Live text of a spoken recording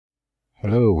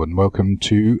Hello and welcome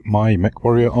to my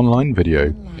Mechwarrior online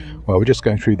video. Well, we're just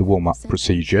going through the warm-up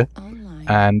procedure,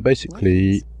 and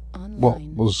basically what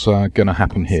was going to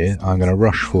happen here, I'm going to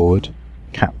rush forward,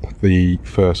 cap the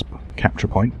first capture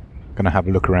point, going to have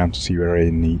a look around to see where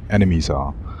any enemies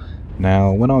are.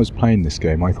 Now, when I was playing this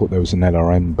game I thought there was an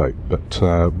LRM boat,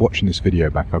 but watching this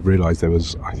video back I've realised there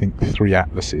was, I think, 3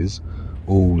 Atlases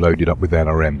all loaded up with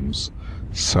LRMs.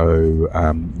 So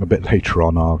a bit later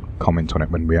on I'll comment on it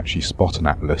when we actually spot an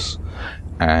Atlas,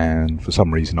 and for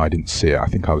some reason I didn't see it. I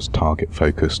think I was target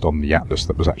focused on the Atlas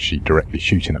that was actually directly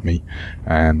shooting at me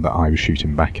and that I was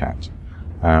shooting back at.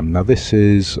 Now this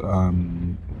is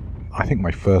I think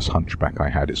my first Hunchback I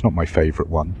had. It's not my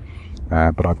favourite one,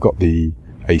 but I've got the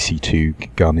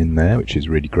AC2 gun in there, which is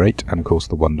really great, and of course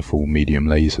the wonderful medium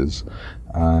lasers.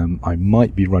 I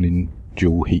might be running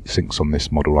dual heat sinks on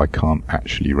this model, I can't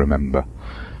actually remember.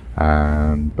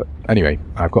 But anyway,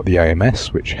 I've got the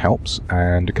AMS, which helps,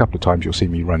 and a couple of times you'll see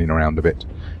me running around a bit,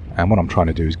 and what I'm trying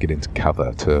to do is get into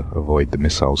cover to avoid the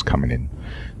missiles coming in.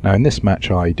 Now in this match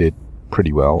I did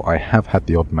pretty well. I have had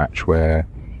the odd match where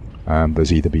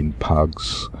there's either been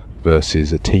pugs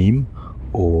versus a team,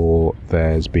 or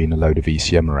there's been a load of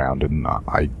ECM around, and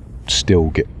I still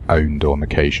get owned on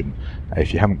occasion.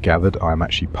 If you haven't gathered, I'm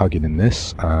actually pugging in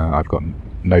this. I've got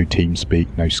no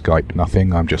TeamSpeak, no Skype,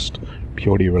 nothing. I'm just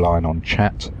purely relying on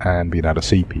chat and being able to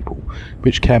see people,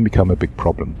 which can become a big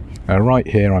problem. Right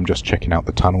here I'm just checking out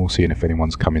the tunnel, seeing if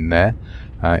anyone's coming there.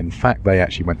 In fact, they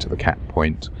actually went to the cap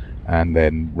point and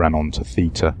then ran on to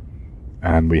Theta,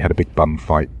 and we had a big bun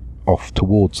fight off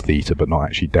towards Theta, but not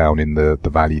actually down in the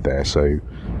valley there. So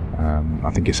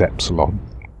I think it's Epsilon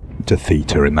to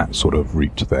Theta in that sort of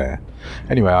route there.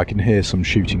 Anyway, I can hear some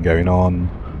shooting going on,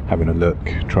 having a look,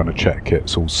 trying to check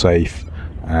it's all safe,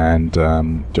 and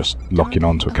just locking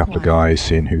on to a couple of guys,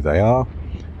 seeing who they are,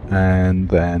 and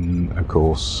then of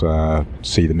course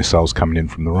see the missiles coming in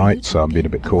from the right, so I'm being a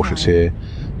bit cautious here,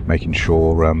 making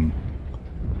sure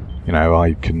you know,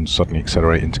 I can suddenly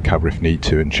accelerate into cover if need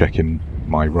to, and checking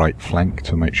my right flank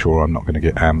to make sure I'm not going to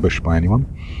get ambushed by anyone.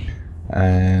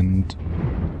 And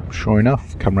sure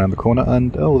enough, come around the corner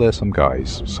and oh, there's some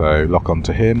guys, so lock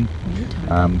onto him.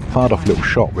 Fired off a little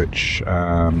shot, which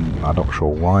I'm not sure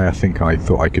why. I think I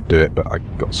thought I could do it, but I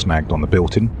got snagged on the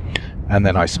built-in, and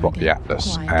then I spot the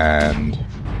Atlas, and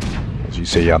as you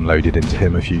see, unloaded into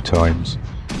him a few times,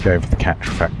 going for the catch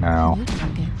effect now,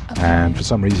 and for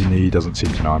some reason he doesn't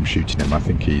seem to know I'm shooting him. I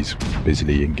think he's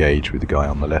busily engaged with the guy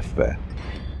on the left there.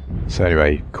 So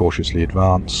anyway, cautiously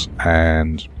advance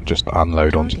and just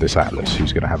unload onto this Atlas,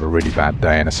 who's going to have a really bad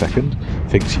day in a second.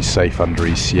 Thinks he's safe under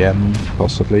ECM,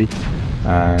 possibly,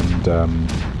 and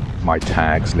my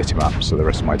tags lit him up so the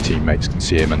rest of my teammates can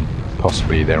see him, and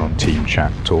possibly they're on team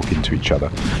chat talking to each other.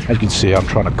 As you can see, I'm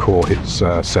trying to core his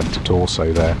centre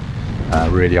torso there,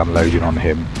 really unloading on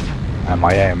him, and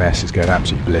my AMS is going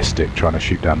absolutely ballistic, trying to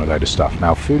shoot down a load of stuff.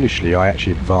 Now foolishly I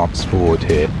actually advance forward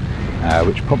here,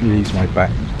 which probably leaves my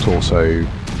back torso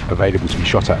available to be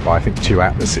shot at by, I think, 2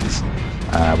 Atlases,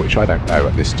 which I don't know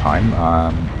at this time.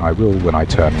 I will when I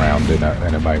turn around in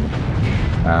a moment.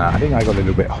 I think I got a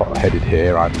little bit hot-headed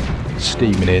here. I'm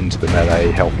steaming into the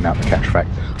melee, helping out the catch fact.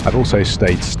 I've also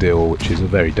stayed still, which is a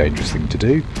very dangerous thing to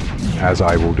do, as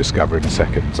I will discover in a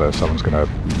second. So someone's going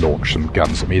to launch some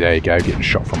guns at me. There you go, getting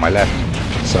shot from my left.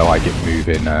 So I get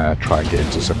moving, try and get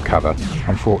into some cover.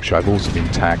 Unfortunately, I've also been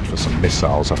tagged for some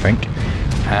missiles, I think.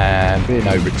 And being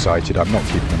overexcited, I'm not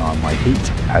keeping an eye on my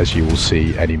heat, as you will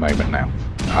see any moment now.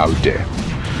 Oh dear.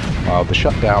 Well, the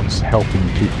shutdown's helping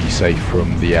keep me safe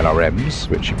from the LRMs,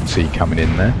 which you can see coming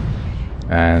in there.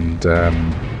 And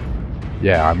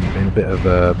yeah, I'm in a bit of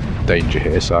a danger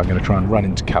here, so I'm going to try and run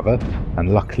into cover.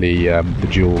 And luckily, the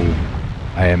dual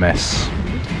AMS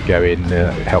going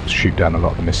helps shoot down a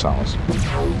lot of the missiles.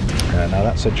 Now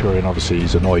that Centurion obviously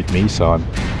has annoyed me, so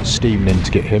I'm steaming in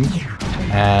to get him.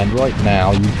 And right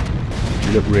now,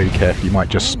 you look really carefully, you might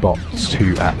just spot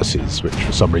 2 Atlases, which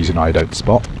for some reason I don't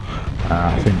spot.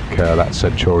 I think that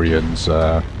Centurion's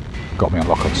got me on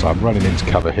lock-on, so I'm running into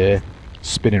cover here,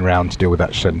 spinning around to deal with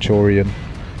that Centurion,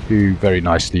 who very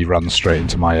nicely runs straight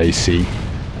into my AC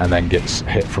and then gets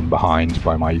hit from behind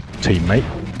by my teammate.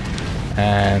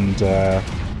 And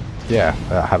yeah,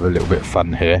 have a little bit of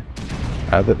fun here.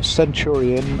 The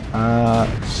Centurion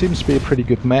seems to be a pretty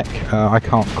good mech. I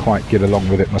can't quite get along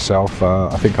with it myself.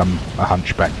 I think I'm a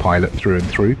Hunchback pilot through and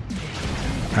through.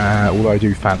 Although I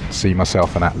do fancy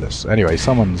myself an Atlas. Anyway,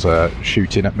 someone's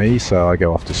shooting at me, so I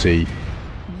go off to see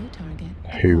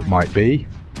who it might be.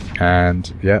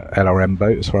 And yeah, LRM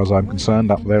boat as far as I'm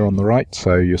concerned, up there on the right,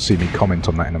 so you'll see me comment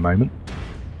on that in a moment.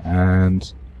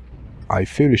 And I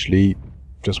foolishly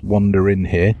just wander in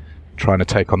here, trying to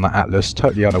take on that Atlas,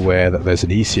 totally unaware that there's an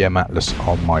ECM Atlas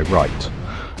on my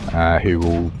right, who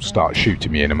will start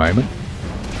shooting me in a moment.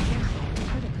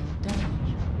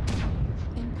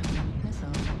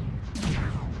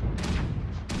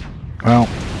 Well,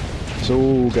 it's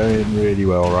all going really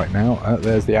well right now.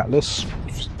 There's the Atlas.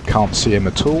 Can't see him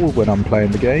at all when I'm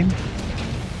playing the game.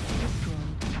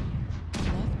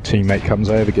 Teammate comes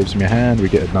over, gives me a hand, we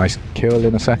get a nice kill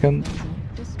in a second.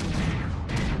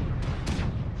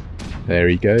 There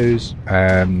he goes,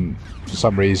 and for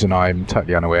some reason I'm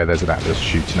totally unaware there's an Atlas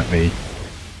shooting at me,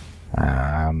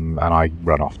 and I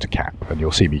run off to cap, and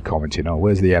you'll see me commenting, oh,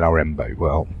 where's the LRM boat?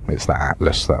 Well, it's that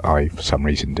Atlas that I for some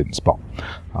reason didn't spot.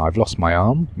 I've lost my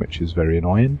arm, which is very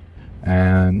annoying,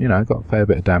 and you know, I've got a fair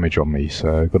bit of damage on me,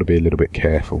 so I've got to be a little bit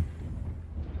careful.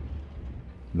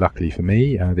 Luckily for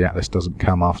me, the Atlas doesn't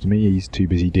come after me. He's too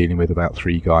busy dealing with about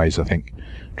 3 guys, I think,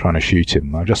 trying to shoot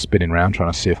him. I'm just spinning around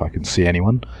trying to see if I can see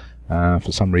anyone.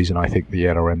 For some reason I think the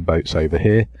LRM boat's over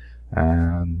here,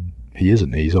 and he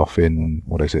isn't. He's off in,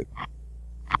 what is it,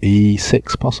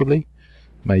 E6 possibly?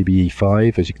 Maybe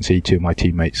E5. As you can see, 2 of my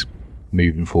teammates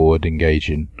moving forward,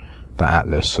 engaging the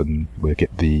Atlas, and we'll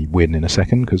get the win in a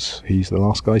second because he's the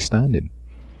last guy standing.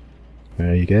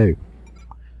 There you go.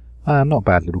 Not a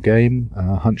bad little game.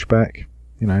 Hunchback,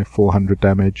 you know, 400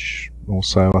 damage or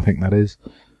so, I think that is.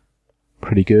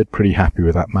 Pretty good, pretty happy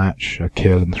with that match. A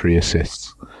kill and 3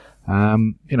 assists.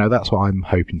 You know, that's what I'm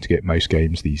hoping to get most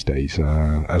games these days.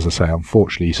 As I say,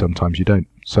 unfortunately, sometimes you don't.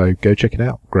 So go check it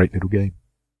out. Great little game.